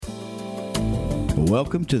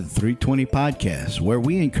Welcome to the 320 Podcast, where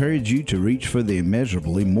we encourage you to reach for the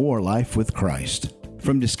immeasurably more life with Christ.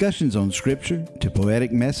 From discussions on Scripture, to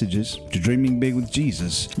poetic messages, to dreaming big with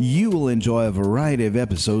Jesus, you will enjoy a variety of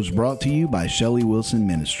episodes brought to you by Shelley Wilson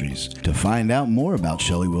Ministries. To find out more about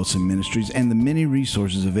Shelley Wilson Ministries and the many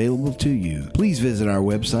resources available to you, please visit our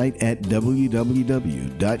website at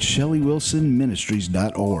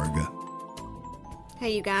www.shelleywilsonministries.org.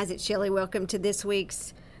 Hey, you guys, it's Shelley. Welcome to this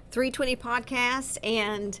week's 320 Podcast,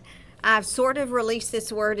 and I've sort of released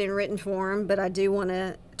this word in written form, but I do want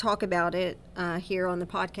to talk about it here on the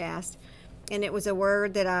podcast. And it was a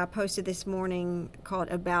word that I posted this morning called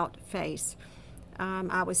about face.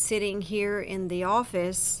 I was sitting here in the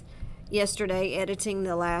office yesterday editing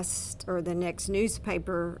the next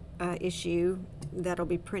newspaper issue that'll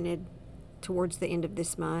be printed towards the end of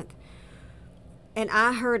this month. And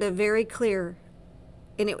I heard a very clear,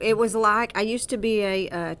 and it was like, I used to be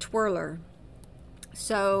a twirler.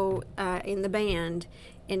 So in the band,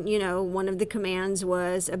 and one of the commands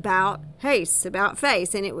was about face,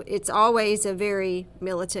 and it's always a very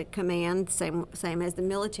militant command, same as the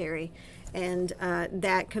military, and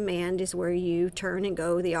that command is where you turn and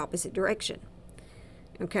go the opposite direction.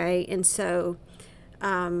 Okay, and so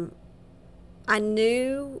I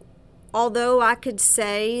knew, although I could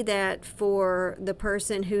say that for the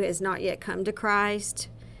person who has not yet come to Christ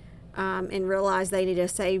and realize they need a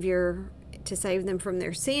Savior to save them from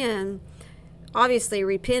their sin, obviously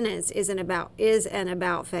repentance is an about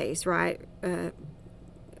face, right?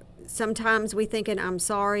 Sometimes we think an I'm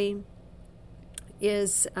sorry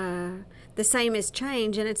is the same as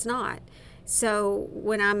change, and it's not. So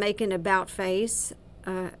when I make an about face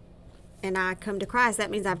and I come to Christ, that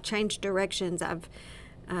means I've changed directions.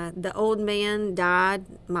 The old man died,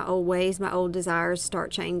 my old ways, my old desires start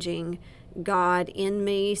changing. God in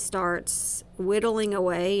me starts whittling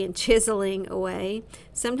away and chiseling away,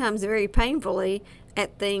 sometimes very painfully,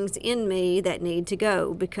 at things in me that need to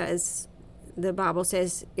go, because the Bible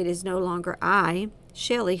says it is no longer I,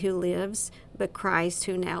 Shelley, who lives, but Christ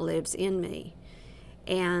who now lives in me.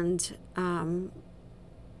 And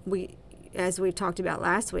as we've talked about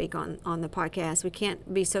last week on the podcast, we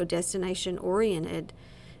can't be so destination oriented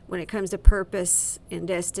when it comes to purpose and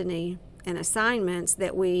destiny and assignments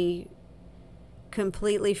that we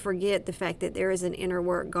completely forget the fact that there is an inner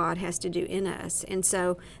work God has to do in us. And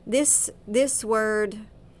so this word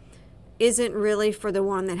isn't really for the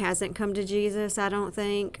one that hasn't come to Jesus, I don't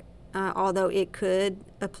think, although it could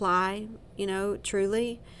apply,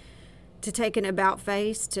 truly, to take an about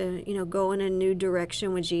face, to, go in a new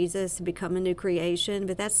direction with Jesus, become a new creation.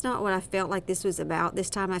 But that's not what I felt like this was about. This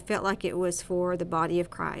time I felt like it was for the body of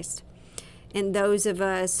Christ. And those of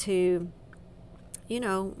us who,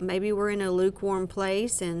 maybe we're in a lukewarm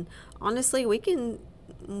place, and honestly,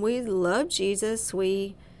 we love Jesus,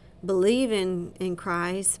 we believe in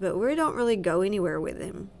Christ, but we don't really go anywhere with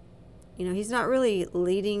him. He's not really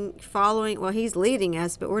he's leading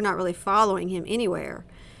us, but we're not really following him anywhere.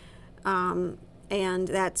 And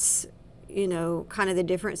that's, kind of the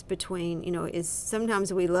difference between, is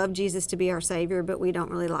sometimes we love Jesus to be our Savior, but we don't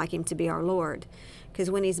really like him to be our Lord. Because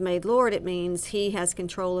when he's made Lord, it means he has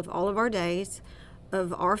control of all of our days,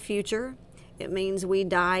 of our future. It means we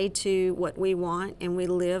die to what we want and we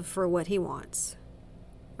live for what he wants,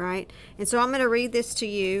 right? And so I'm going to read this to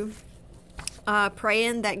you,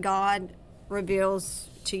 praying that God reveals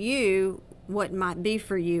to you what might be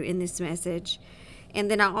for you in this message. And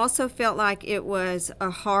then I also felt like it was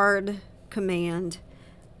a hard command,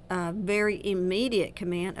 a very immediate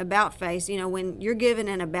command, about face. When you're given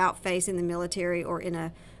an about face in the military or in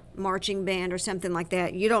a marching band or something like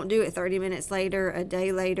that, you don't do it 30 minutes later, a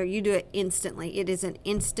day later. You do it instantly. It is an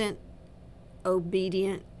instant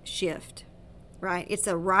obedient shift, right? It's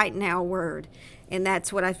a right now word, and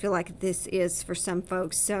that's what I feel like this is for some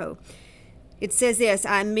folks. So it says this: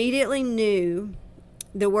 I immediately knew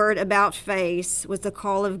the word about face was the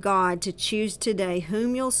call of God to choose today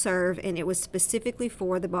whom you'll serve, and it was specifically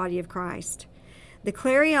for the body of Christ. The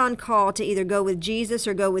clarion call to either go with Jesus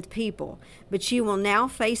or go with people, but you will now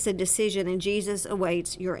face a decision, and Jesus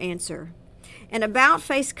awaits your answer. An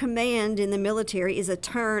about-face command in the military is a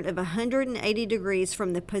turn of 180 degrees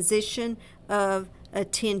from the position of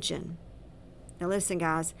attention. Now listen,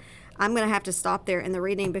 guys, I'm going to have to stop there in the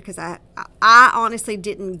reading because I honestly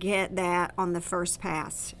didn't get that on the first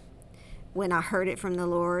pass when I heard it from the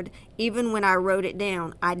Lord. Even when I wrote it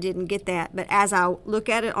down, I didn't get that. But as I look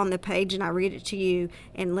at it on the page and I read it to you,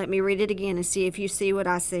 and let me read it again and see if you see what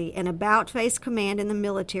I see. An about-face command in the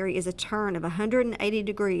military is a turn of 180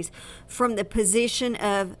 degrees from the position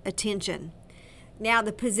of attention. Now,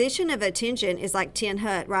 the position of attention is like Tin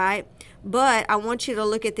Hut, right? But I want you to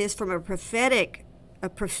look at this from a prophetic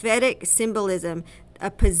symbolism,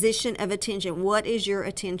 a position of attention. What is your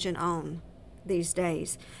attention on these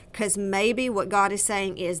days? Because maybe what God is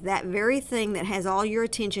saying is that very thing that has all your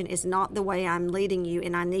attention is not the way I'm leading you,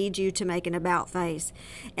 and I need you to make an about face.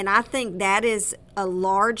 And I think that is a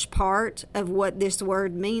large part of what this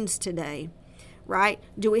word means today, right?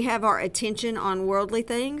 Do we have our attention on worldly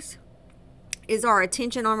things? Is our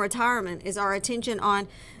attention on retirement? Is our attention on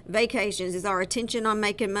vacations? Is our attention on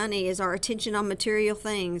making money? Is our attention on material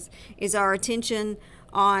things? Is our attention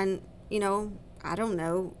on, I don't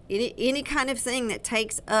know, any kind of thing that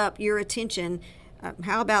takes up your attention?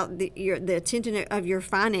 How about the attention of your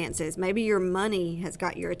finances? Maybe your money has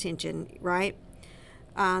got your attention, right?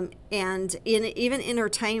 And even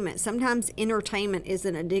entertainment, sometimes entertainment is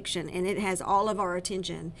an addiction, and it has all of our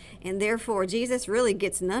attention, and therefore Jesus really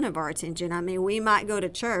gets none of our attention. I mean, we might go to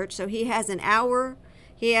church, so he has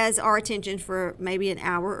our attention for maybe an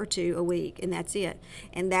hour or two a week, and that's it.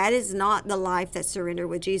 And that is not the life that's surrendered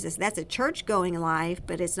with Jesus. That's a church-going life,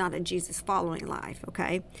 but it's not a Jesus-following life,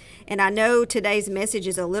 okay? And I know today's message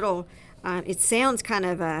is a little, it sounds kind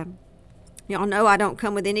of y'all know I don't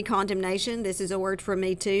come with any condemnation. This is a word for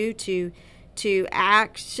me too, to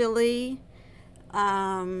actually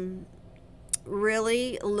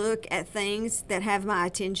really look at things that have my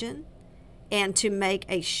attention and to make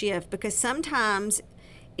a shift. Because sometimes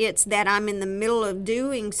it's that I'm in the middle of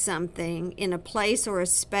doing something in a place or a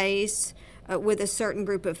space with a certain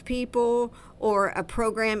group of people, or a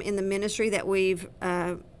program in the ministry that we've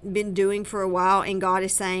been doing for a while, and God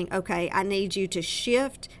is saying, okay, I need you to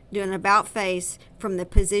shift, do an about face from the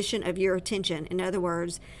position of your attention. In other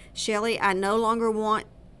words, Shelley, I no longer want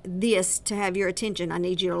this to have your attention. I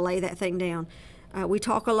need you to lay that thing down. We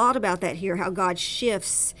talk a lot about that here, how God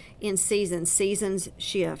shifts in seasons. Seasons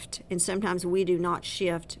shift, and sometimes we do not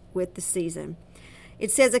shift with the season. It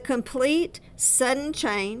says a complete sudden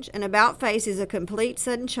change. An about face is a complete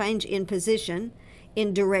sudden change in position,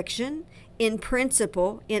 in direction, in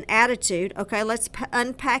principle, in attitude. Okay, let's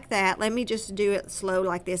unpack that. Let me just do it slow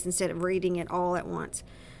like this instead of reading it all at once.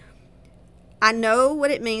 I know what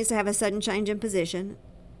it means to have a sudden change in position.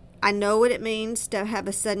 I know what it means to have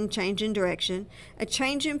a sudden change in direction. A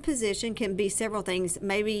change in position can be several things.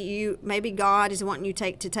 Maybe God is wanting you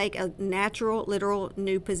to take a natural, literal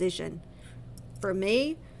new position. For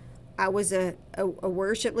me, I was a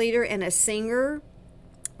worship leader and a singer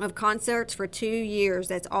of concerts for 2 years.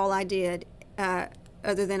 That's all I did,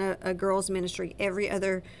 other than a girls' ministry. Every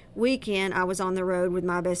other weekend, I was on the road with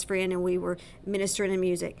my best friend, and we were ministering in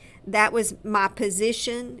music. That was my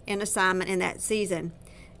position and assignment in that season.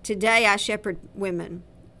 Today, I shepherd women,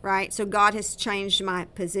 right? So God has changed my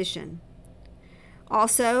position.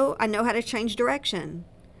 Also, I know how to change direction.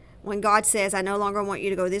 When God says, I no longer want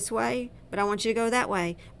you to go this way, but I want you to go that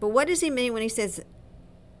way. But what does he mean when he says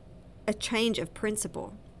a change of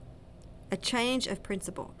principle? A change of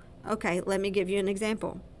principle. Okay, let me give you an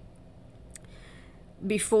example.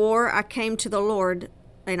 Before I came to the Lord,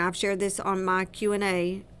 and I've shared this on my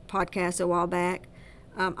Q&A podcast a while back,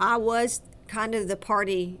 I was kind of the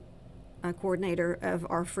party coordinator of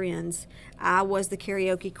our friends. I was the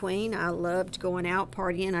karaoke queen. I loved going out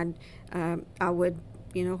partying. I would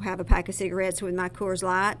have a pack of cigarettes with my Coors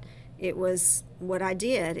Light. It was what I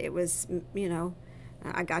did. It was,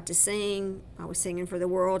 I got to sing. I was singing for the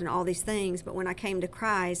world and all these things. But when I came to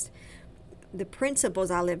Christ, the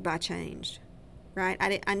principles I lived by changed, right?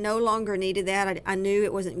 I no longer needed that. I knew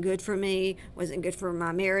it wasn't good for me, wasn't good for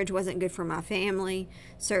my marriage, wasn't good for my family.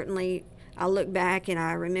 Certainly, I look back and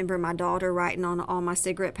I remember my daughter writing on all my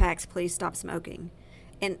cigarette packs, please stop smoking.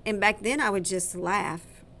 And back then I would just laugh.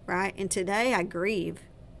 Right? And today I grieve.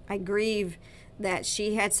 I grieve that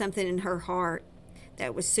she had something in her heart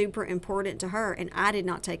that was super important to her, and I did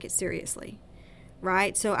not take it seriously.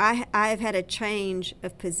 Right? So I've had a change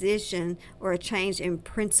of position, or a change in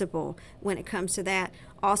principle when it comes to that.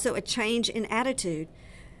 Also a change in attitude.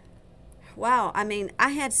 Wow, I mean, I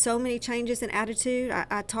had so many changes in attitude.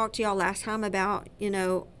 I talked to y'all last time about,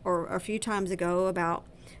 or a few times ago about,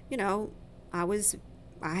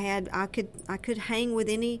 I could hang with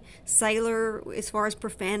any sailor as far as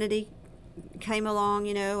profanity came along.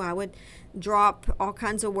 I would drop all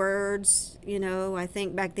kinds of words. I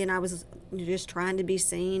think back then I was just trying to be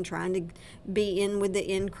seen, trying to be in with the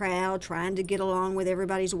in crowd, trying to get along with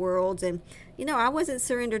everybody's worlds. And I wasn't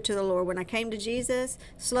surrendered to the Lord. When I came to Jesus,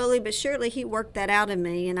 slowly but surely he worked that out of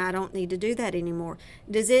me, and I don't need to do that anymore.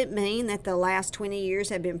 Does it mean that the last 20 years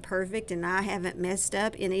have been perfect and I haven't messed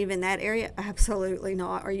up in even that area? Absolutely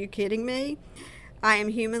not. Are you kidding me? I am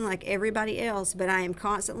human like everybody else, but I am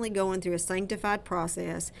constantly going through a sanctified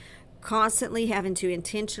process, constantly having to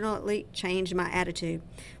intentionally change my attitude.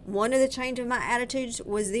 One of the change of my attitudes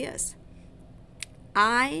was this.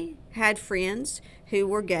 I had friends who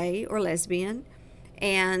were gay or lesbian,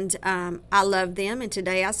 and I loved them, and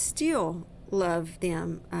today I still love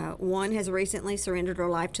them. One has recently surrendered her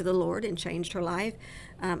life to the Lord and changed her life.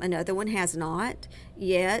 Another one has not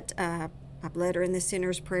yet. I've led her in the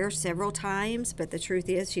sinner's prayer several times, but the truth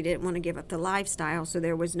is she didn't want to give up the lifestyle, so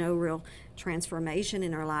there was no real transformation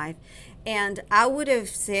in her life. And I would have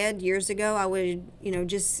said years ago, I would,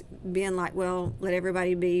 just being like, well, let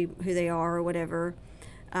everybody be who they are or whatever.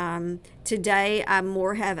 Today, I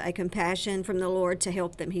more have a compassion from the Lord to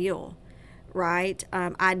help them heal, right?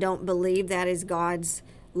 I don't believe that is God's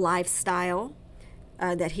lifestyle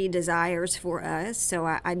that he desires for us. So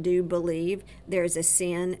I do believe there's a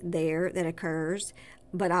sin there that occurs.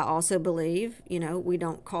 But I also believe, we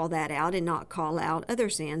don't call that out and not call out other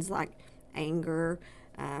sins like anger,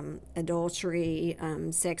 adultery,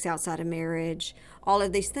 sex outside of marriage, all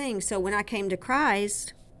of these things. So when I came to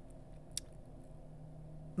Christ,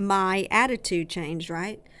 my attitude changed,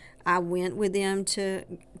 right? I went with them to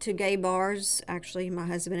gay bars. Actually, my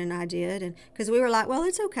husband and I did, and because we were like, well,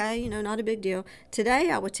 it's okay, not a big deal.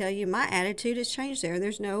 Today, I would tell you my attitude has changed there.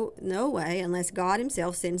 There's no way, unless God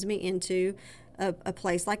himself sends me into a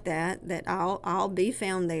place like that I'll be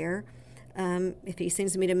found there. If he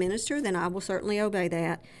sends me to minister, then I will certainly obey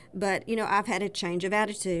that. But, I've had a change of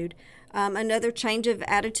attitude. Another change of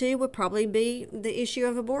attitude would probably be the issue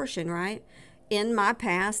of abortion, right? In my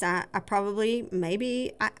past, I probably,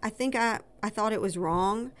 maybe, I think I thought it was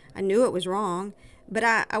wrong. I knew it was wrong, but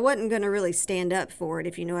I wasn't going to really stand up for it,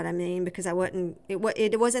 if you know what I mean, because it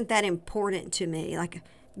wasn't that important to me, like a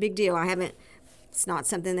big deal. It's not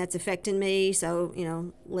something that's affecting me, so,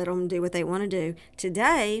 let them do what they want to do.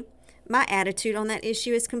 Today, my attitude on that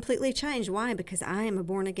issue has completely changed. Why? Because I am a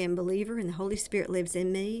born-again believer and the Holy Spirit lives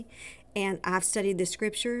in me. And I've studied the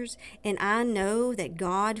scriptures, and I know that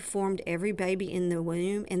God formed every baby in the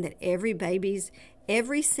womb, and that every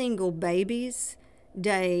single baby's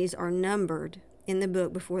days are numbered in the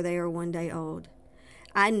book before they are 1 day old.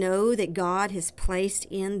 I know that God has placed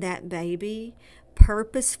in that baby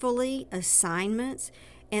purposefully assignments,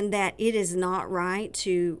 and that it is not right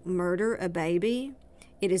to murder a baby.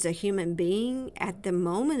 It is a human being at the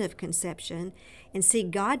moment of conception. And see,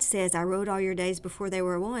 God says, I wrote all your days before they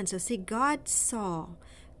were one. So see, God saw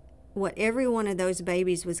what every one of those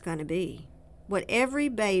babies was going to be. What every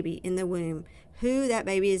baby in the womb, who that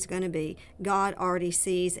baby is going to be, God already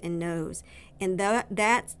sees and knows. And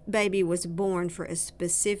that baby was born for a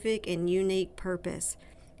specific and unique purpose.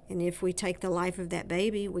 And if we take the life of that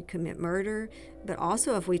baby, we commit murder. But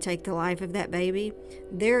also if we take the life of that baby,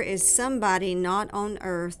 there is somebody not on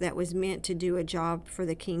earth that was meant to do a job for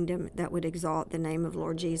the kingdom that would exalt the name of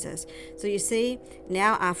Lord Jesus. So you see,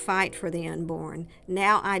 now I fight for the unborn.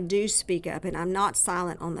 Now I do speak up, and I'm not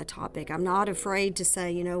silent on the topic. I'm not afraid to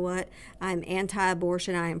say, you know what, I'm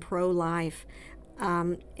anti-abortion, I am pro-life.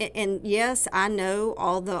 And yes, I know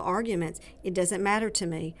all the arguments. It doesn't matter to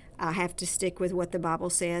me. I have to stick with what the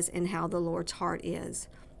Bible says and how the Lord's heart is.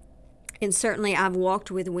 And certainly I've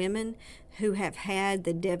walked with women who have had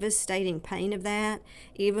the devastating pain of that,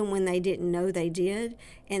 even when they didn't know they did.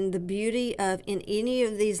 And the beauty of in any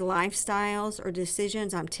of these lifestyles or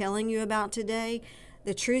decisions I'm telling you about today,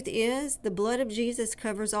 the truth is the blood of Jesus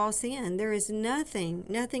covers all sin. There is nothing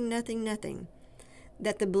that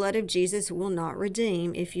the blood of Jesus will not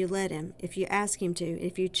redeem if you let him, if you ask him to,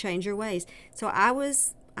 if you change your ways. So I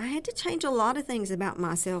had to change a lot of things about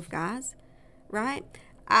myself, guys, right?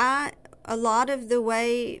 A lot of the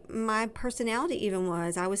way my personality even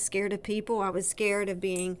was. I was scared of people. I was scared of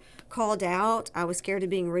being called out. I was scared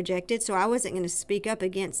of being rejected. So I wasn't going to speak up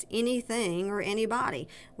against anything or anybody.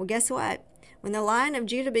 Well, guess what? When the Lion of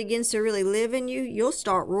Judah begins to really live in you, you'll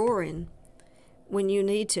start roaring when you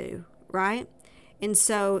need to, right? And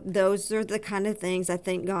so those are the kind of things I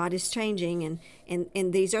think God is changing.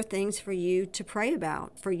 And these are things for you to pray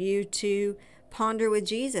about, for you to ponder with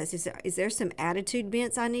Jesus. Is there some attitude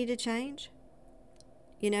bents I need to change?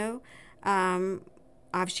 I've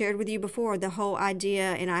shared with you before the whole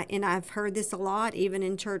idea, and I've heard this a lot, even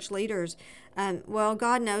in church leaders. Well,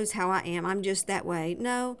 God knows how I am. I'm just that way.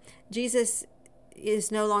 No, Jesus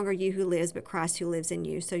is no longer you who lives, but Christ who lives in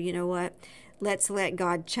you. So you know what? Let's let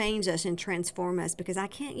God change us and transform us, because I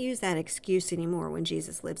can't use that excuse anymore when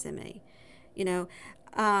Jesus lives in me.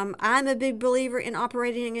 I'm a big believer in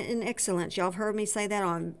operating in excellence. Y'all have heard me say that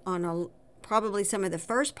on probably some of the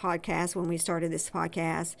first podcasts when we started this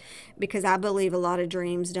podcast, because I believe a lot of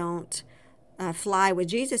dreams don't fly with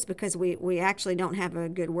Jesus because we actually don't have a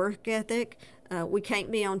good work ethic. We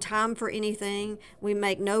can't be on time for anything. We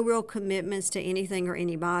make no real commitments to anything or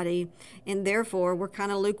anybody. And therefore, we're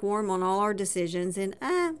kind of lukewarm on all our decisions. And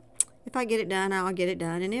if I get it done, I'll get it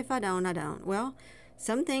done. And if I don't, I don't. Well,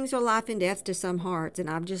 some things are life and death to some hearts. And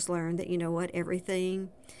I've just learned that, you know what, everything,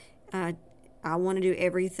 I want to do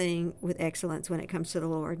everything with excellence when it comes to the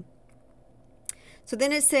Lord. So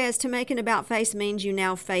then it says, to make an about face means you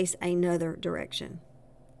now face another direction.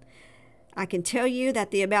 I can tell you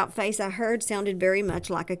that the about face I heard sounded very much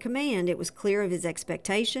like a command. It was clear of his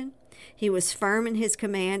expectation. He was firm in his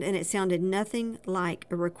command, and it sounded nothing like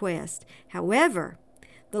a request. However,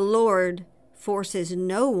 the Lord forces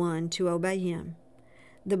no one to obey him.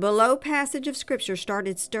 The below passage of Scripture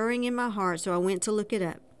started stirring in my heart, so I went to look it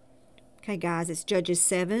up. Okay, guys, it's Judges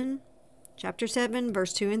 7, chapter 7,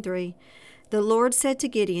 verse 2 and 3. The Lord said to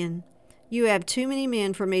Gideon, "You have too many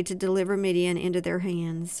men for me to deliver Midian into their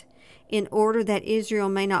hands. In order that Israel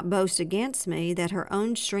may not boast against me that her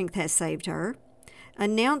own strength has saved her,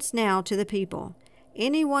 announce now to the people,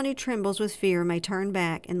 anyone who trembles with fear may turn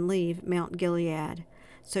back and leave Mount Gilead."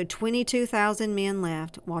 So 22,000 men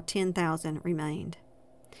left, while 10,000 remained.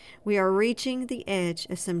 We are reaching the edge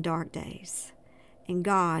of some dark days, and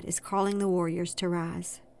God is calling the warriors to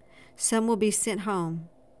rise. Some will be sent home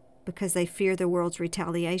because they fear the world's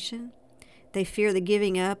retaliation. They fear the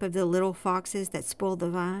giving up of the little foxes that spoil the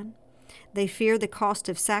vine. They fear the cost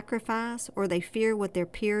of sacrifice, or they fear what their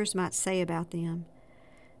peers might say about them.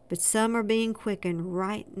 But some are being quickened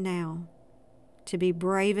right now to be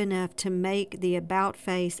brave enough to make the about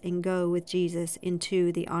face and go with Jesus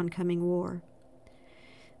into the oncoming war.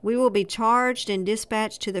 We will be charged and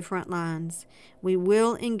dispatched to the front lines. We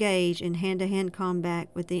will engage in hand-to-hand combat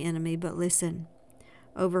with the enemy, but listen,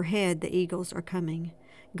 overhead the eagles are coming.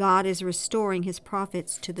 God is restoring his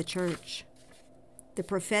prophets to the church. The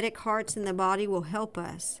prophetic hearts in the body will help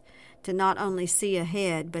us to not only see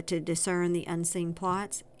ahead, but to discern the unseen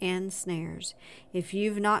plots and snares. If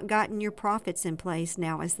you've not gotten your prophets in place,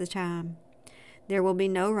 now is the time. There will be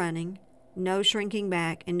no running, no shrinking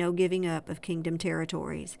back, and no giving up of kingdom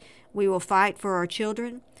territories. We will fight for our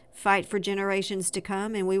children, fight for generations to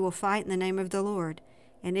come, and we will fight in the name of the Lord.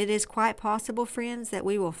 And it is quite possible, friends, that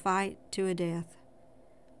we will fight to a death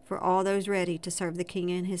for all those ready to serve the King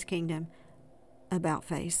and his kingdom. About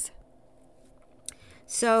face.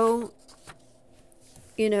 So,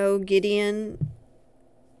 Gideon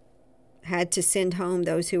had to send home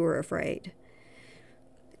those who were afraid.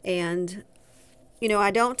 And,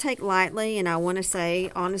 I don't take lightly, and I want to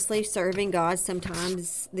say, honestly, serving God,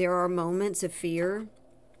 sometimes there are moments of fear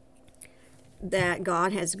that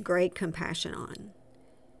God has great compassion on,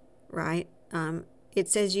 right? It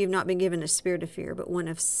says you've not been given a spirit of fear, but one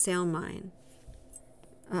of sound mind.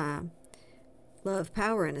 Love,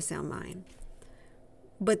 power, and a sound mind.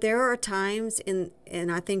 But there are times, and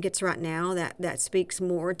I think it's right now, that speaks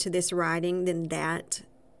more to this writing than that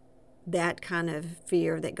kind of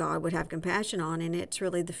fear that God would have compassion on, and it's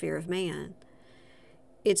really the fear of man.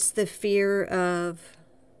 It's the fear of,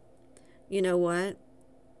 you know what,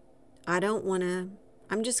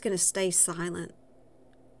 I'm just going to stay silent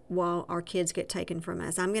while our kids get taken from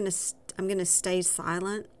us. I'm going to stay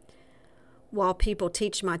silent while people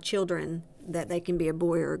teach my children that they can be a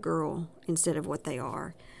boy or a girl instead of what they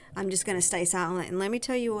are. I'm just going to stay silent. And let me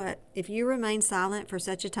tell you what, if you remain silent for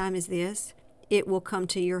such a time as this, it will come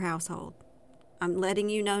to your household. I'm letting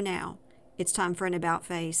you know now. It's time for an about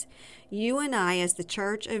face. You and I, as the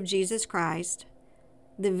Church of Jesus Christ,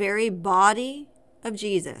 the very body of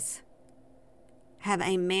Jesus, have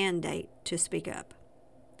a mandate to speak up.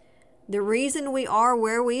 The reason we are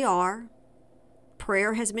where we are,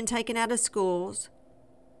 prayer has been taken out of schools.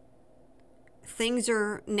 Things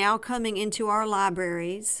are now coming into our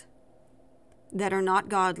libraries that are not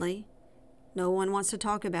godly. No one wants to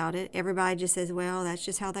talk about it. Everybody just says, well, that's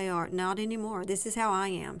just how they are. Not anymore. This is how I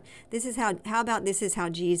am. This is how about this is how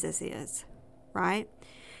Jesus is, right?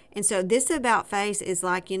 And so this about face is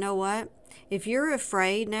like, you know what? If you're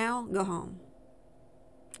afraid now, go home.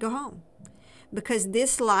 Go home. Because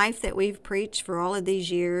this life that we've preached for all of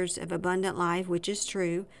these years of abundant life, which is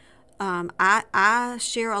true, I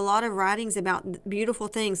share a lot of writings about beautiful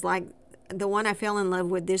things, like the one I fell in love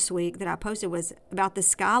with this week that I posted was about the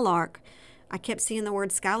skylark. I kept seeing the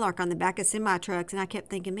word skylark on the back of semi-trucks, and I kept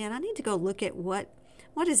thinking, man, I need to go look at what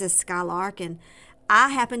is a skylark. And I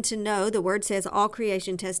happen to know the word says all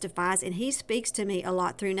creation testifies, and he speaks to me a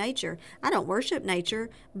lot through nature. I don't worship nature,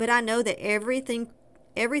 but I know that everything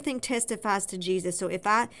testifies to Jesus. So if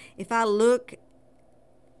I look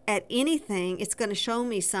at anything, it's going to show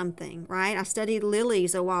me something, right? I studied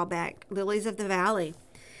lilies a while back, lilies of the valley,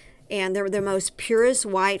 and they're the most purest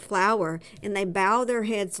white flower, and they bow their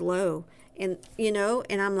heads low. And,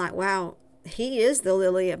 and I'm like, wow, he is the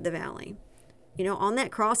lily of the valley. On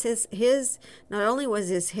that cross, his not only was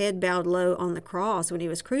his head bowed low on the cross when he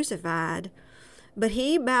was crucified, but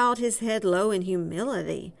he bowed his head low in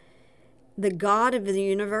humility. The God of the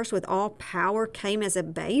universe with all power came as a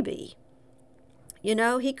baby.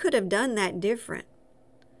 He could have done that different.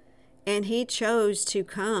 And he chose to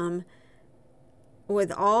come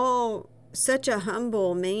with such a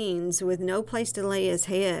humble means, with no place to lay his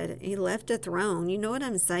head. He left a throne. You know what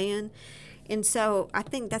I'm saying? And so I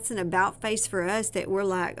think that's an about face for us, that we're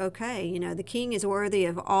like, okay, the King is worthy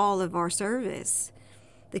of all of our service.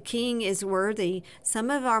 The King is worthy. Some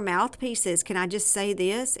of our mouthpieces, can I just say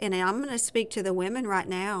this? And I'm going to speak to the women right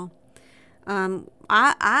now.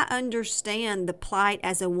 I understand the plight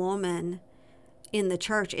as a woman in the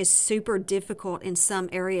church is super difficult in some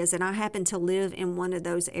areas, and I happen to live in one of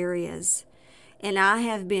those areas. And I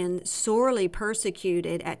have been sorely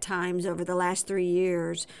persecuted at times over the last 3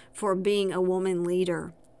 years for being a woman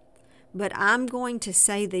leader. But I'm going to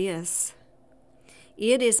say this.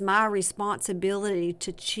 It is my responsibility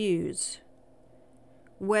to choose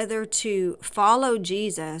whether to follow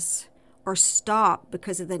Jesus or stop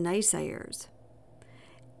because of the naysayers.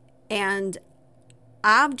 And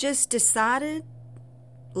I've just decided,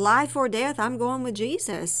 life or death, I'm going with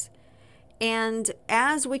Jesus. And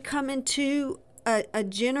as we come into a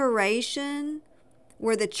generation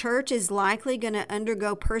where the church is likely going to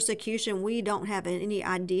undergo persecution, we don't have any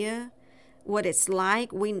idea what it's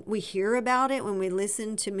like. We hear about it when we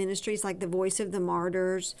listen to ministries like the Voice of the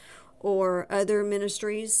Martyrs or other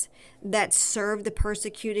ministries that serve the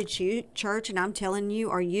persecuted church. And I'm telling you,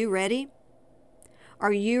 are you ready?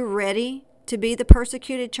 Are you ready to be the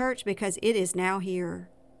persecuted church? Because it is now here.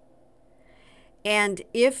 And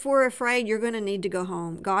if we're afraid, you're going to need to go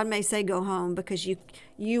home. God may say go home because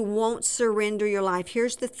you won't surrender your life.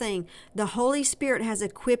 Here's the thing. The Holy Spirit has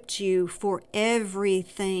equipped you for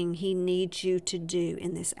everything He needs you to do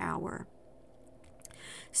in this hour.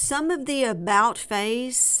 Some of the about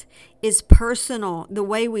face is personal, the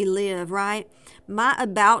way we live, right? My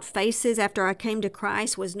about faces after I came to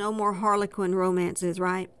Christ was no more Harlequin romances,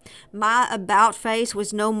 right? My about face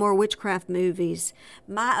was no more witchcraft movies.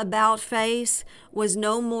 My about face was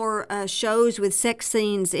no more shows with sex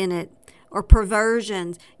scenes in it or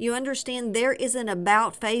perversions. You understand, there is an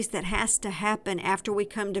about face that has to happen after we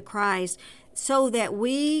come to Christ so that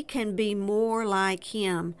we can be more like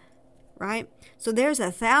Him. Right? So there's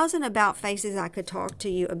 1,000 about faces I could talk to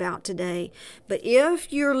you about today. But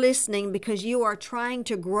if you're listening because you are trying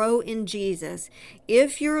to grow in Jesus,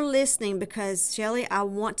 if you're listening because, Shelley, I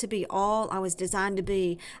want to be all I was designed to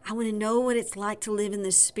be, I want to know what it's like to live in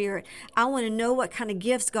the Spirit, I want to know what kind of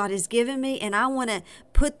gifts God has given me, and I want to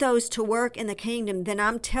put those to work in the kingdom, then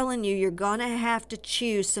I'm telling you, you're going to have to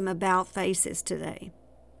choose some about faces today.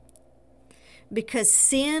 Because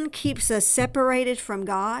sin keeps us separated from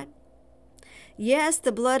God. Yes,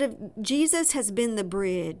 the blood of Jesus has been the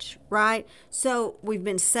bridge, right? So we've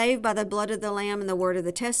been saved by the blood of the Lamb and the word of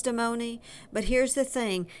the testimony. But here's the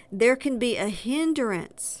thing. There can be a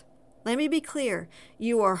hindrance. Let me be clear.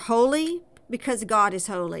 You are holy because God is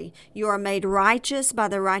holy. You are made righteous by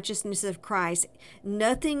the righteousness of Christ.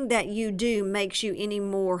 Nothing that you do makes you any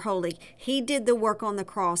more holy. He did the work on the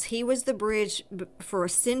cross. He was the bridge for a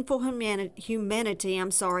sinful humanity,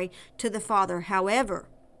 to the Father.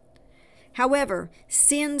 However,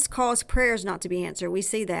 sins cause prayers not to be answered. We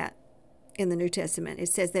see that in the New Testament. It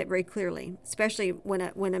says that very clearly, especially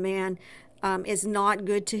when a man is not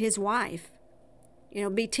good to his wife.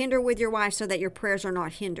 Be tender with your wife so that your prayers are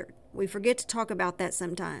not hindered. We forget to talk about that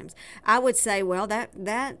sometimes. I would say, well, that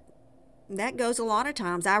goes a lot of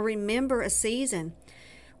times. I remember a season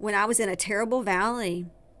when I was in a terrible valley,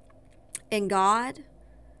 and God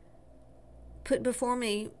put before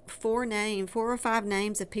me 4 or 5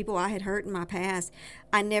 names of people I had hurt in my past.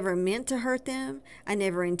 I never meant to hurt them. I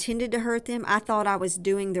never intended to hurt them. I thought I was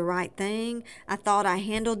doing the right thing. I thought I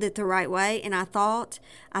handled it the right way, and I thought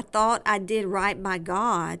I did right by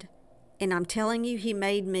God. And I'm telling you, He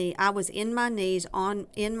made me. I was in my knees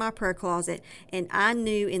in my prayer closet, and I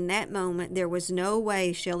knew in that moment there was no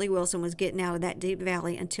way Shelley Wilson was getting out of that deep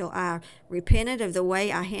valley until I repented of the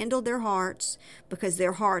way I handled their hearts, because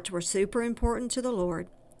their hearts were super important to the Lord.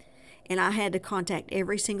 And I had to contact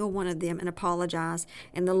every single one of them and apologize.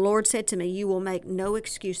 And the Lord said to me, you will make no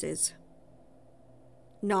excuses.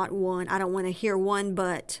 Not one. I don't want to hear one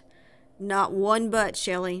but. Not one but,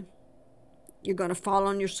 Shelley. You're going to fall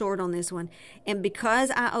on your sword on this one. And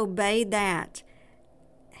because I obeyed that,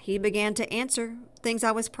 he began to answer things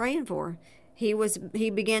I was praying for. He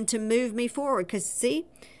began to move me forward. Because, see,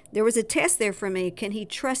 there was a test there for me. Can he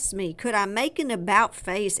trust me? Could I make an about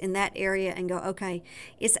face in that area and go, okay,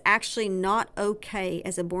 it's actually not okay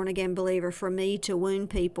as a born-again believer for me to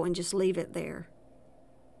wound people and just leave it there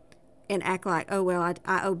and act like, oh, well,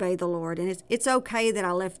 I obey the Lord. And it's okay that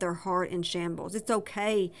I left their heart in shambles. It's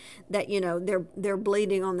okay that, they're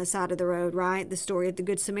bleeding on the side of the road, right? The story of the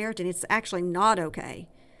Good Samaritan. It's actually not okay.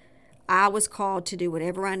 I was called to do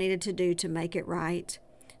whatever I needed to do to make it right,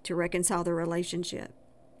 to reconcile the relationship.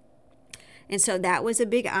 And so that was a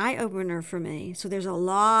big eye-opener for me. So there's a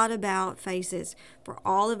lot about faces for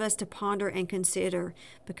all of us to ponder and consider,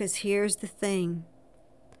 because here's the thing.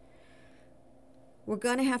 We're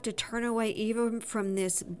going to have to turn away even from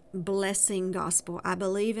this blessing gospel. I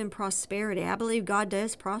believe in prosperity. I believe God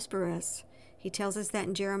does prosper us. He tells us that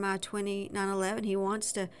in Jeremiah 29:11. He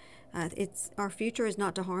wants to, our future is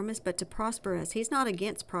not to harm us, but to prosper us. He's not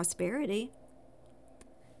against prosperity.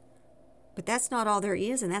 But that's not all there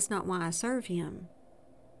is, and that's not why I serve him.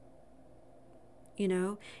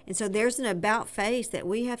 And so there's an about face that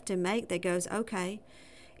we have to make that goes, okay,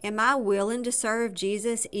 am I willing to serve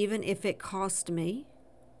Jesus even if it costs me?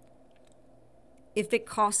 If it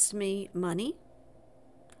costs me money?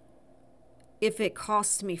 If it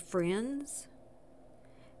costs me friends?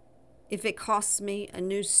 If it costs me a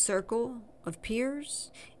new circle of peers?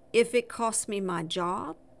 If it costs me my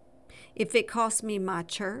job? If it costs me my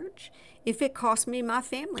church? If it costs me my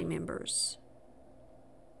family members?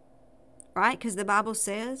 Right? Because the Bible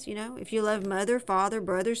says, if you love mother, father,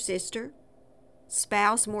 brother, sister,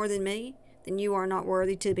 spouse more than me, then you are not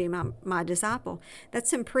worthy to be my disciple.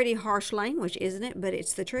 That's some pretty harsh language, isn't it? But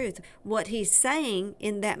it's the truth. What he's saying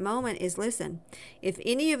in that moment is, listen, if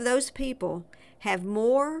any of those people have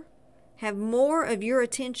more of your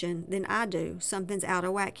attention than I do, something's out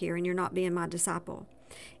of whack here and you're not being my disciple.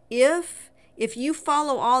 If you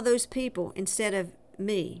follow all those people instead of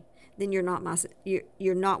me, then you're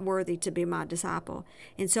not worthy to be my disciple.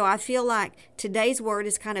 And so I feel like today's word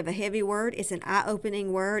is kind of a heavy word. It's an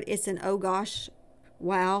eye-opening word. It's an oh gosh,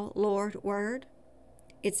 wow, Lord word.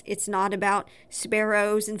 It's not about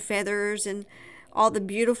sparrows and feathers and all the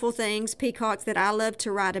beautiful things, peacocks that I love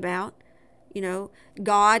to write about.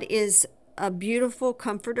 God is a beautiful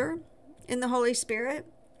comforter in the Holy Spirit.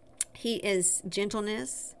 He is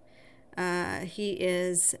gentleness. He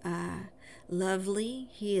is lovely.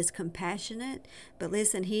 He is compassionate. But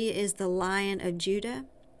listen, he is the Lion of Judah.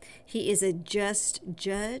 He is a just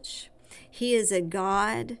judge. He is a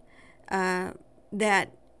God that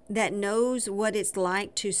knows what it's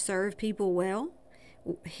like to serve people well.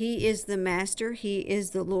 He is the master. He is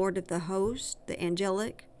the Lord of the host, the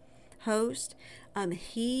angelic host.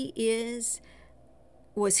 He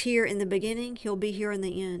was here in the beginning. He'll be here in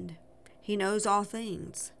the end. He knows all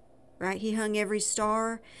things, right? He hung every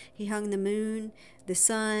star. He hung the moon, the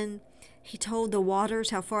sun. He told the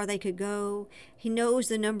waters how far they could go. He knows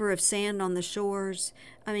the number of sand on the shores.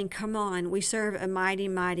 I mean, come on. We serve a mighty,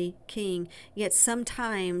 mighty king. Yet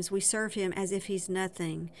sometimes we serve him as if he's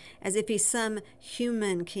nothing, as if he's some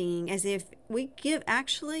human king, as if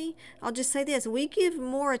I'll just say this, we give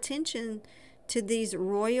more attention to these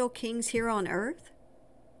royal kings here on earth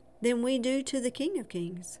than we do to the King of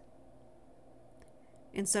Kings.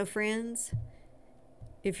 And so, friends,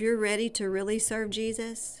 if you're ready to really serve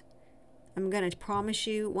Jesus, I'm going to promise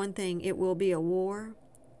you one thing. It will be a war,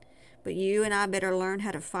 but you and I better learn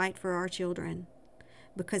how to fight for our children,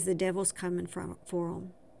 because the devil's coming for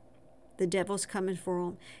them. The devil's coming for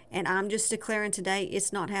them. And I'm just declaring today,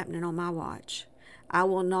 it's not happening on my watch. I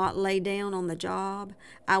will not lay down on the job.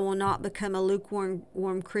 I will not become a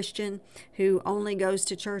lukewarm Christian who only goes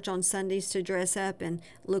to church on Sundays to dress up and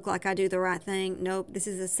look like I do the right thing. Nope, this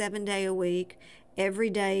is a 7-day-a-week, every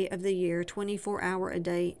day of the year,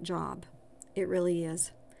 24-hour-a-day job. It really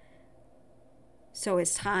is. So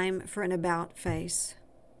it's time for an about face.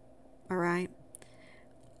 All right?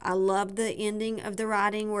 I love the ending of the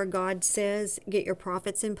writing where God says, get your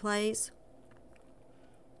prophets in place.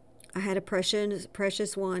 I had a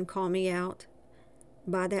precious one call me out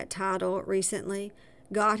by that title recently.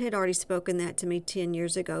 God had already spoken that to me 10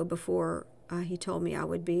 years ago before he told me I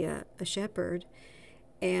would be a shepherd.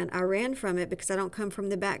 And I ran from it because I don't come from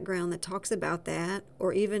the background that talks about that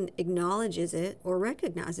or even acknowledges it or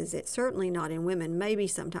recognizes it. Certainly not in women, maybe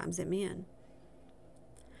sometimes in men.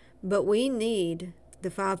 But we need the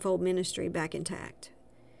fivefold ministry back intact.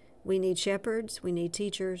 We need shepherds, we need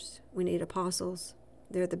teachers, we need apostles.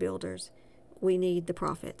 They're the builders. We need the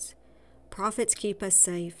prophets. Prophets keep us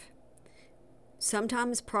safe.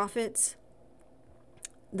 Sometimes prophets,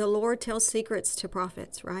 the Lord tells secrets to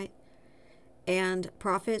prophets, right? And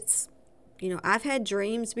prophets, I've had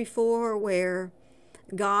dreams before where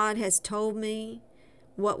God has told me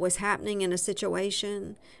what was happening in a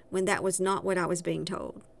situation when that was not what I was being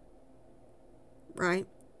told, right?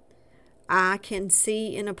 I can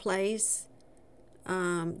see in a place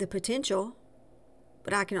the potential,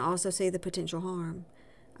 but I can also see the potential harm.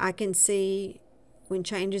 I can see when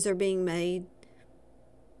changes are being made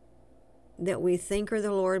that we think are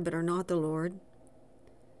the Lord but are not the Lord,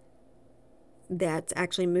 that's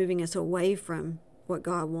actually moving us away from what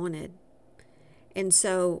God wanted. And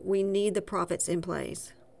so we need the prophets in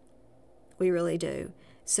place. We really do.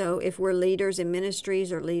 So if we're leaders in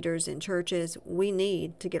ministries or leaders in churches, we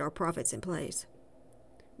need to get our prophets in place.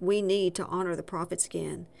 We need to honor the prophets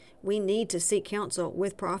again. We need to seek counsel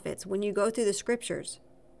with prophets. When you go through the scriptures,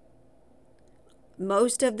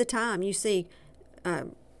 most of the time you see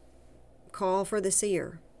call for the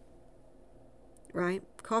seer, right?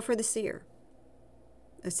 Call for the seer.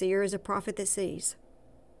 A seer is a prophet that sees,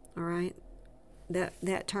 all right?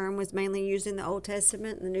 That term was mainly used in the Old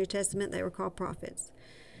Testament. In the New Testament, they were called prophets.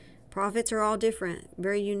 Prophets are all different,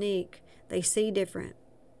 very unique. They see different.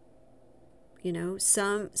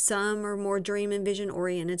 Some are more dream and vision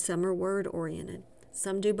oriented. Some are word oriented.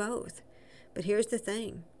 Some do both. But here's the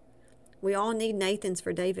thing. We all need Nathans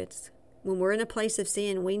for Davids. When we're in a place of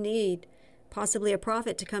sin, we need possibly a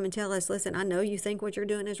prophet to come and tell us, listen, I know you think what you're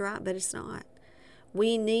doing is right, but it's not.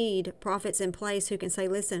 We need prophets in place who can say,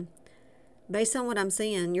 listen, based on what I'm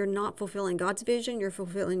seeing, you're not fulfilling God's vision, you're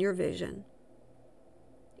fulfilling your vision.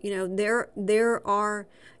 There are,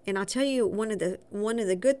 and I'll tell you one of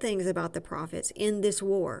the good things about the prophets in this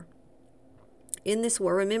war. In this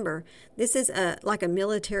war, remember, this is like a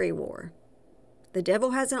military war. The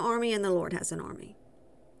devil has an army and the Lord has an army.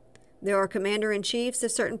 There are commander-in-chiefs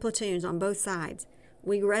of certain platoons on both sides.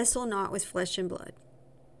 We wrestle not with flesh and blood.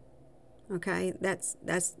 Okay, that's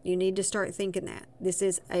you need to start thinking that. This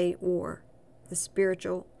is a war, the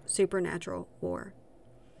spiritual, supernatural war.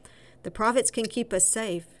 The prophets can keep us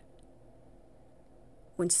safe.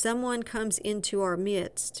 When someone comes into our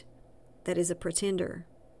midst that is a pretender,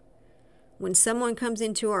 when someone comes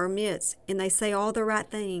into our midst and they say all the right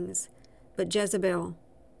things, but Jezebel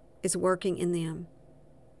is working in them.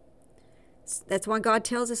 That's why God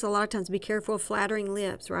tells us a lot of times, be careful of flattering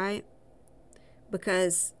lips, right?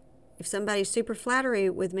 Because if somebody's super flattery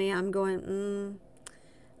with me, I'm going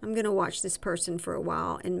to watch this person for a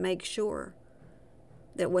while and make sure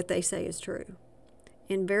that what they say is true.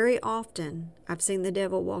 And very often, I've seen the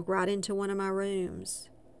devil walk right into one of my rooms,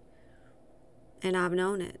 and I've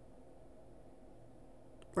known it,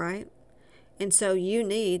 right? And so you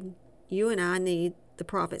and I need the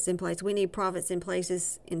prophets in place. We need prophets in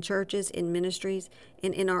places, in churches, in ministries,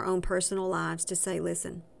 and in our own personal lives to say,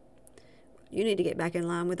 listen, you need to get back in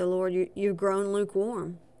line with the Lord. You've grown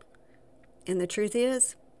lukewarm. And the truth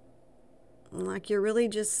is, like, you're really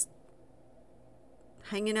just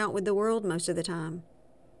hanging out with the world most of the time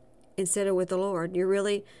instead of with the Lord. You're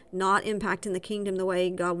really not impacting the kingdom the way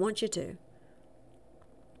God wants you to.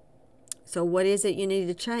 So what is it you need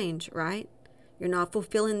to change, right? You're not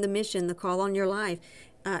fulfilling the mission, the call on your life.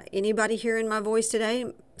 Anybody hearing my voice today,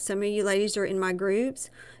 some of you ladies are in my groups,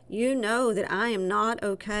 you know that I am not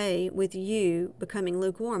okay with you becoming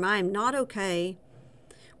lukewarm. I am not okay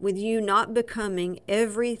with you not becoming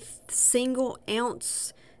every single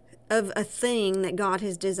ounce of a thing that God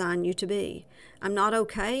has designed you to be. I'm not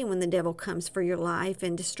okay when the devil comes for your life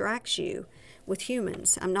and distracts you with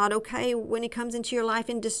humans. I'm not okay when he comes into your life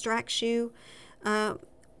and distracts you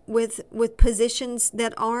with positions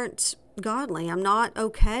that aren't godly. I'm not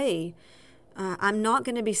okay. I'm not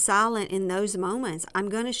going to be silent in those moments. I'm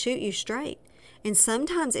going to shoot you straight. And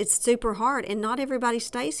sometimes it's super hard, and not everybody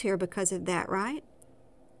stays here because of that, right?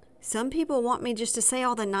 Some people want me just to say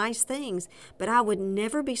all the nice things, but I would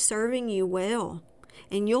never be serving you well.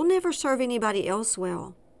 And you'll never serve anybody else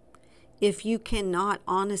well if you cannot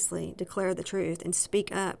honestly declare the truth and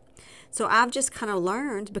speak up. So I've just kind of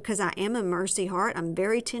learned, because I am a mercy heart, I'm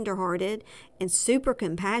very tenderhearted and super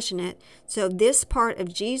compassionate. So this part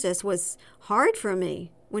of Jesus was hard for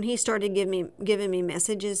me when he started giving me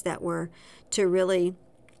messages that were to really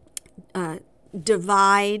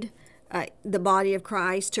divide the body of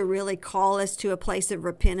Christ, to really call us to a place of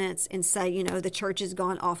repentance and say, the church has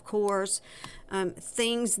gone off course.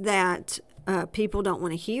 Things that people don't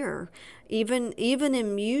want to hear. Even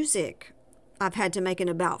in music, I've had to make an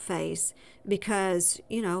about face because,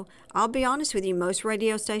 I'll be honest with you, most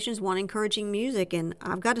radio stations want encouraging music, and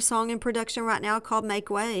I've got a song in production right now called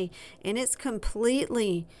Make Way, and it's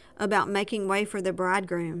completely about making way for the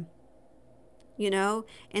bridegroom.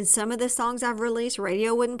 And some of the songs I've released,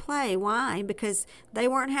 radio wouldn't play. Why? Because they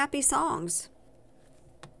weren't happy songs.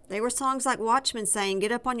 They were songs like Watchmen saying,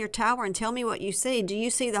 get up on your tower and tell me what you see. Do you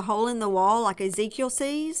see the hole in the wall like Ezekiel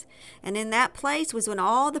sees? And in that place was when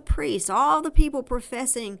all the priests, all the people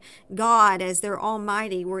professing God as their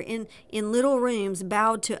Almighty were in little rooms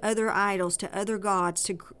bowed to other idols, to other gods,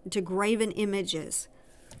 to graven images.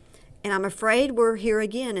 And I'm afraid we're here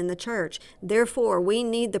again in the church. Therefore, we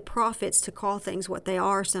need the prophets to call things what they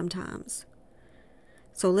are sometimes.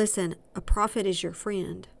 So listen, a prophet is your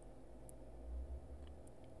friend.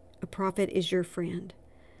 A prophet is your friend.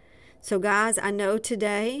 So guys, I know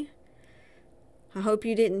today, I hope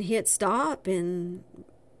you didn't hit stop, and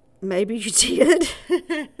maybe you did.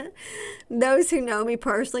 Those who know me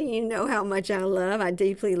personally, you know how much I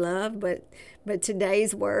deeply love, but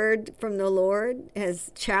today's word from the Lord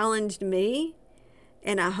has challenged me,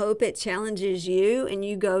 and I hope it challenges you, and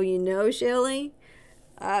you go, Shelley,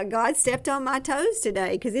 God stepped on my toes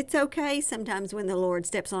today, because it's okay sometimes when the Lord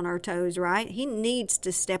steps on our toes, right? He needs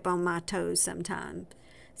to step on my toes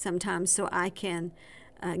sometimes so I can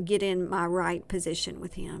get in my right position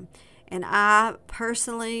with Him. And I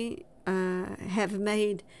personally have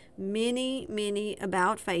made many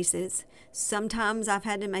about faces. Sometimes I've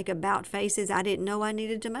had to make about faces I didn't know I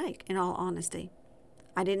needed to make, in all honesty.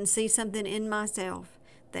 I didn't see something in myself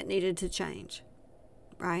that needed to change,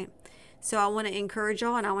 right? So I want to encourage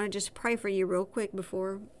y'all, and I want to just pray for you real quick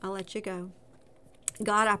before I let you go.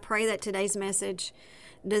 God, I pray that today's message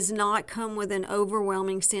does not come with an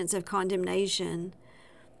overwhelming sense of condemnation,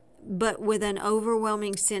 but with an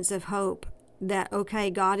overwhelming sense of hope that,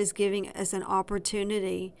 okay, God is giving us an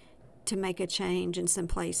opportunity to make a change in some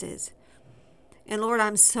places. And Lord,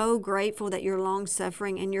 I'm so grateful that you're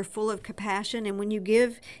long-suffering and you're full of compassion. And when you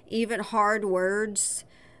give even hard words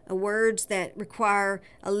that require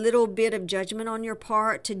a little bit of judgment on your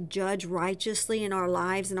part to judge righteously in our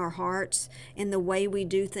lives and our hearts, in the way we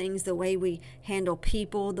do things, the way we handle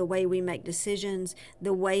people, the way we make decisions,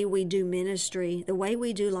 the way we do ministry, the way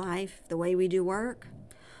we do life, the way we do work,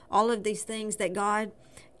 all of these things that God,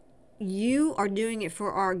 you are doing it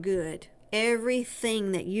for our good.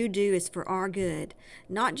 Everything that you do is for our good,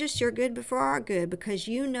 not just your good, but for our good, because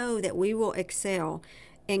you know that we will excel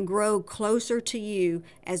and grow closer to you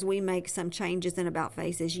as we make some changes in about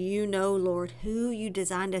faces. You know, Lord, who you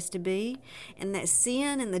designed us to be, and that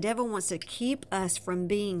sin and the devil wants to keep us from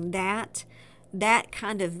being that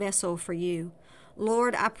kind of vessel for you.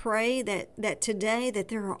 Lord, I pray that today that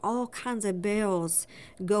there are all kinds of bells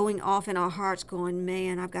going off in our hearts going,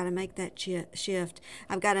 man, I've got to make that shift.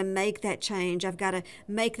 I've got to make that change. I've got to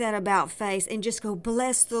make that about face, and just go,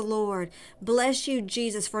 bless the Lord. Bless you,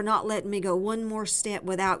 Jesus, for not letting me go one more step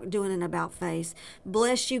without doing an about face.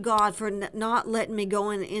 Bless you, God, for not letting me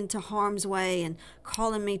go into harm's way and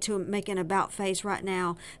calling me to make an about face right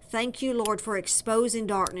now. Thank you, Lord, for exposing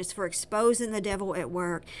darkness, for exposing the devil at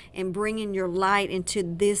work, and bringing your light into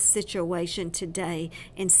this situation today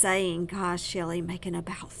and saying, gosh, Shelley, make an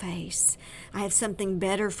about face. I have something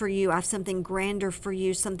better for you. I have something grander for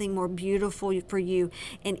you, something more beautiful for you,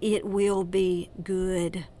 and it will be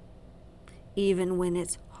good, even when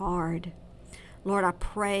it's hard. Lord, I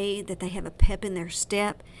pray that they have a pep in their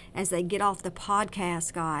step as they get off the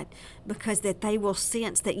podcast, God, because that they will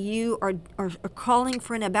sense that you are calling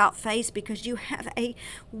for an about face, because you have a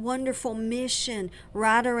wonderful mission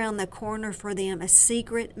right around the corner for them, a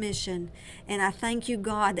secret mission. And I thank you,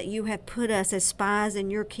 God, that you have put us as spies in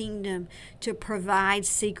your kingdom to provide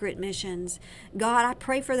secret missions. God, I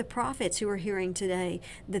pray for the prophets who are hearing today,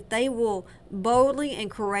 that they will boldly and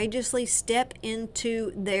courageously step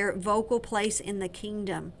into their vocal place in the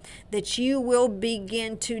kingdom, that you will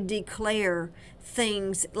begin to declare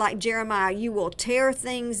things like Jeremiah. You will tear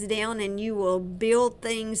things down and you will build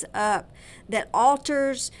things up, that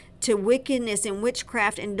altars to wickedness and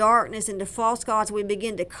witchcraft and darkness and to false gods would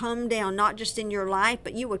begin to come down, not just in your life,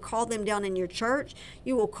 but you would call them down in your church.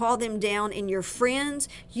 You will call them down in your friends.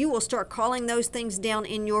 You will start calling those things down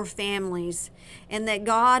in your families. And that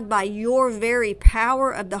God, by your very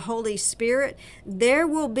power of the Holy Spirit, there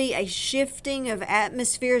will be a shifting of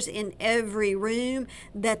atmospheres in every room,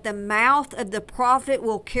 that the mouth of the prophet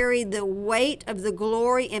will carry the weight of the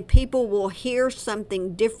glory and people will hear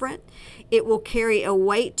something different. It will carry a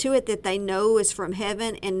weight to it that they know is from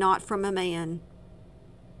heaven and not from a man.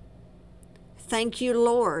 thank you,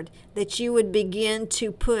 Lord, that you would begin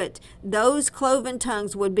to put those cloven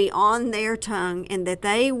tongues would be on their tongue, and that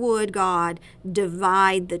they would, God,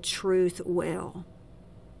 divide the truth well.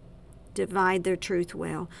 Divide their truth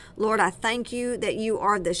well. Lord, I thank you that you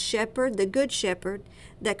are the shepherd, the good shepherd,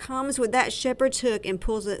 that comes with that shepherd's hook and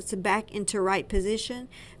pulls us back into right position,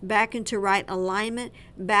 back into right alignment,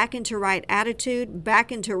 back into right attitude,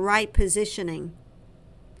 back into right positioning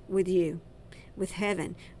with you, with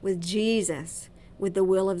heaven, with Jesus, with the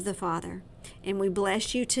will of the Father. And we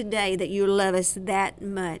bless you today that you love us that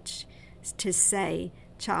much to say,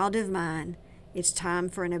 child of mine, it's time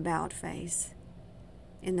for an about face.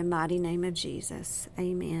 In the mighty name of Jesus,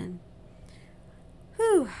 amen.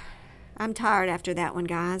 Whew, I'm tired after that one,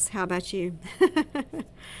 guys. How about you?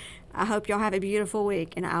 I hope y'all have a beautiful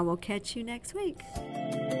week, and I will catch you next week.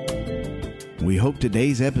 We hope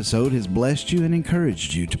today's episode has blessed you and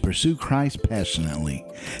encouraged you to pursue Christ passionately.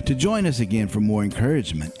 To join us again for more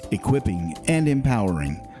encouragement, equipping, and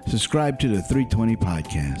empowering, subscribe to the 320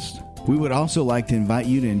 Podcast. We would also like to invite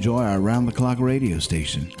you to enjoy our round-the-clock radio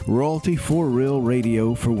station, Royalty for Real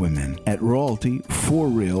Radio for Women, at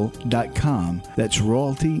royaltyforreal.com. That's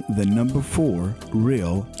royalty, the number 4,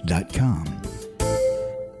 real.com.